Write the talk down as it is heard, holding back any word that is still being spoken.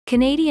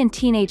Canadian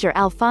teenager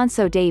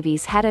Alphonso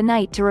Davies had a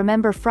night to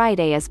remember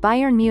Friday as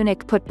Bayern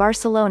Munich put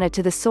Barcelona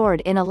to the sword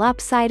in a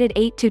lopsided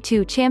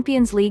 8-2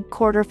 Champions League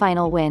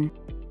quarterfinal win.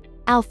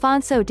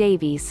 Alphonso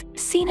Davies,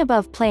 seen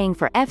above playing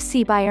for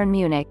FC Bayern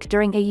Munich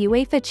during a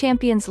UEFA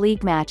Champions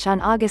League match on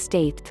August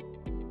 8.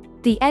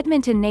 The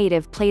Edmonton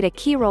native played a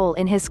key role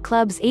in his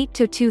club's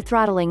 8-2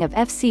 throttling of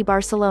FC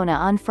Barcelona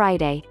on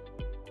Friday.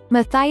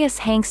 Matthias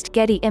Hangst,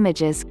 Getty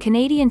Images.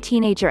 Canadian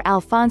teenager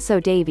Alphonso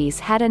Davies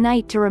had a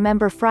night to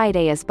remember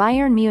Friday as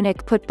Bayern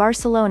Munich put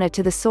Barcelona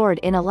to the sword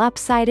in a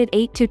lopsided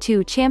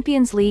 8-2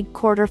 Champions League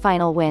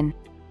quarter-final win.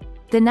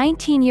 The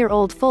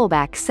 19-year-old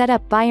fullback set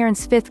up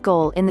Bayern's fifth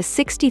goal in the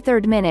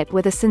 63rd minute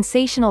with a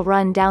sensational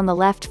run down the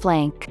left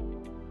flank.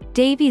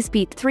 Davies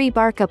beat three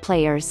Barca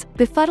players,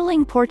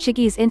 befuddling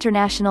Portuguese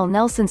international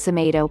Nelson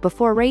Semedo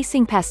before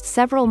racing past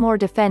several more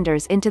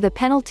defenders into the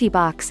penalty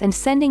box and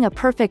sending a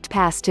perfect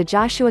pass to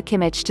Joshua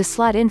Kimmich to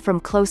slot in from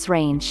close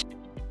range.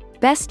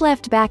 "Best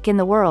left back in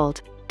the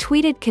world,"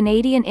 tweeted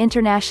Canadian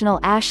international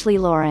Ashley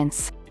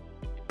Lawrence.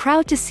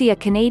 "Proud to see a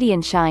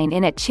Canadian shine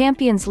in at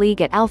Champions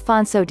League at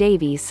Alphonso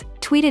Davies,"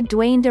 tweeted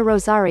Dwayne De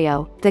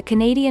Rosario, the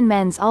Canadian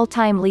men's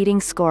all-time leading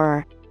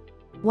scorer.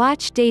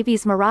 Watch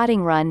Davies'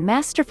 marauding run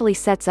masterfully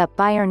sets up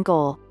Bayern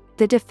goal.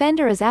 The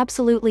defender is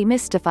absolutely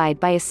mystified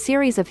by a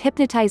series of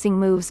hypnotizing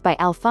moves by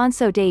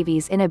Alphonso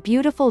Davies in a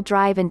beautiful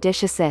drive and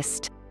dish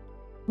assist.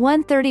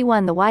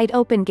 1:31. The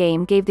wide-open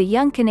game gave the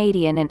young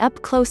Canadian an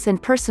up-close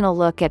and personal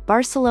look at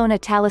Barcelona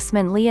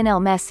talisman Lionel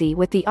Messi,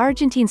 with the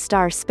Argentine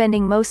star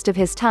spending most of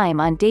his time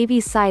on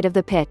Davies' side of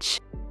the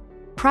pitch.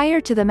 Prior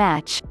to the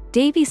match,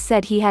 Davies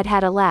said he had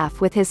had a laugh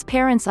with his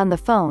parents on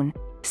the phone,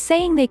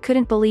 saying they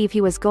couldn't believe he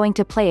was going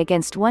to play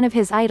against one of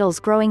his idols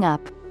growing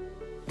up.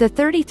 The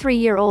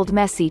 33-year-old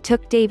Messi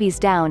took Davies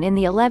down in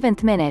the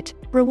 11th minute,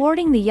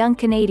 rewarding the young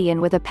Canadian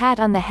with a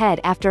pat on the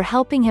head after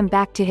helping him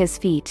back to his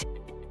feet.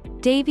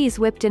 Davies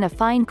whipped in a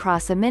fine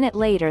cross a minute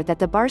later that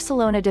the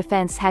Barcelona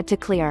defense had to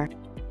clear.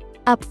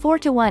 Up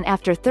 4-1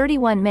 after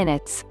 31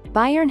 minutes,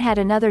 Bayern had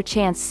another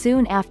chance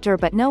soon after,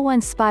 but no one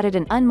spotted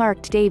an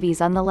unmarked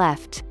Davies on the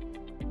left.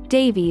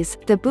 Davies,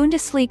 the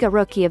Bundesliga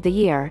Rookie of the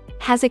Year,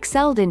 has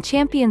excelled in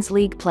Champions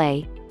League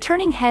play,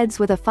 turning heads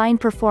with a fine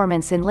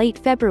performance in late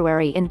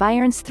February in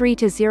Bayern's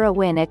 3-0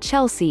 win at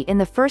Chelsea in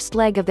the first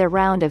leg of their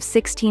round of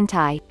 16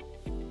 tie.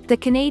 The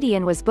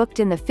Canadian was booked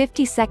in the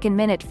 52nd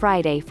minute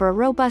Friday for a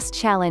robust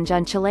challenge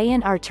on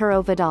Chilean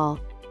Arturo Vidal.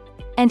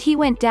 And he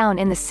went down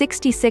in the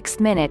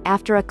 66th minute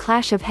after a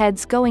clash of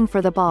heads going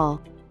for the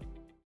ball.